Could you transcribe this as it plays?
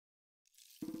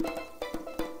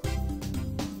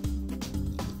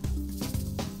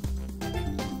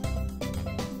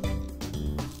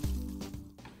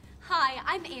Hi,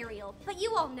 I'm Ariel, but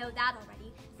you all know that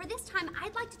already. For this time,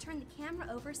 I'd like to turn the camera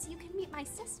over so you can meet my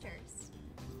sisters.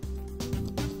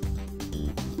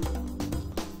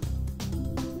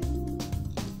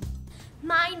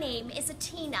 My name is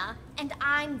Atina, and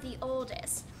I'm the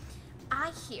oldest.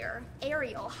 I hear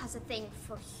Ariel has a thing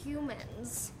for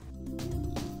humans.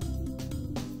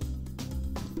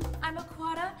 I'm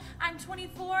Aquata, I'm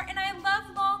 24, and I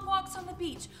love long walks on the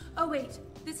beach. Oh wait,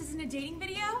 this isn't a dating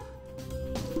video?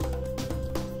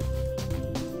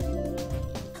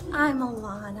 I'm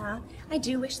Alana. I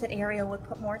do wish that Ariel would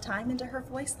put more time into her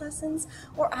voice lessons,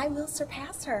 or I will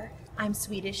surpass her. I'm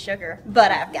sweet as sugar,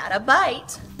 but I've got a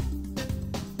bite.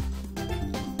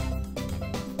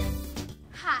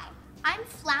 Hi, I'm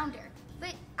Flounder,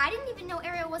 but I didn't even know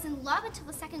Ariel was in love until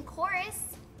the second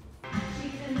chorus.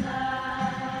 She's in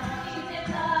love. She's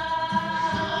in love.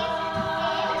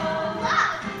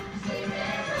 She's in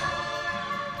love.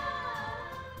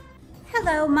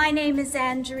 Hello, my name is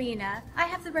Andrina. I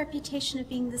have the reputation of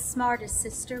being the smartest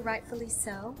sister, rightfully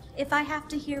so. If I have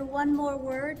to hear one more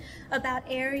word about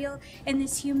Ariel and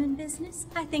this human business,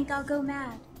 I think I'll go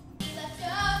mad.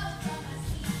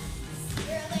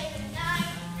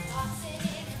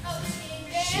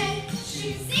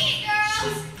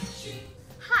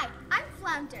 Hi, I'm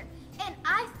Flounder, and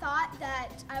I thought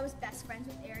that I was best friends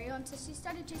with Ariel until she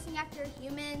started chasing after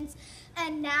humans,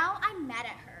 and now I'm mad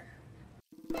at her.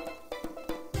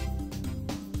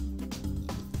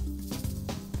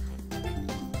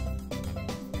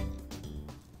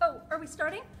 Oh, are we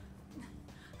starting?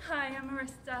 Hi, I'm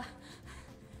Arista.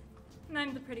 And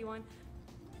I'm the pretty one.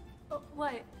 Oh,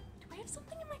 what? Do I have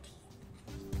something in my teeth?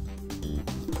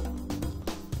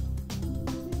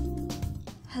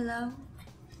 Hello,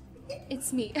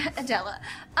 it's me, Adela.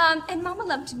 And Mama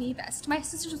loved me best. My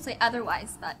sisters will say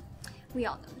otherwise, but we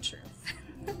all know the truth.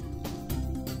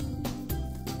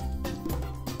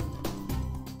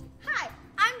 Hi,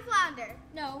 I'm Flounder.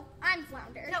 No, I'm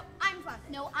Flounder. No, I'm Flounder.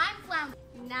 No, I'm Flounder.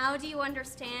 Now do you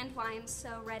understand why I'm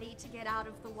so ready to get out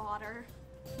of the water?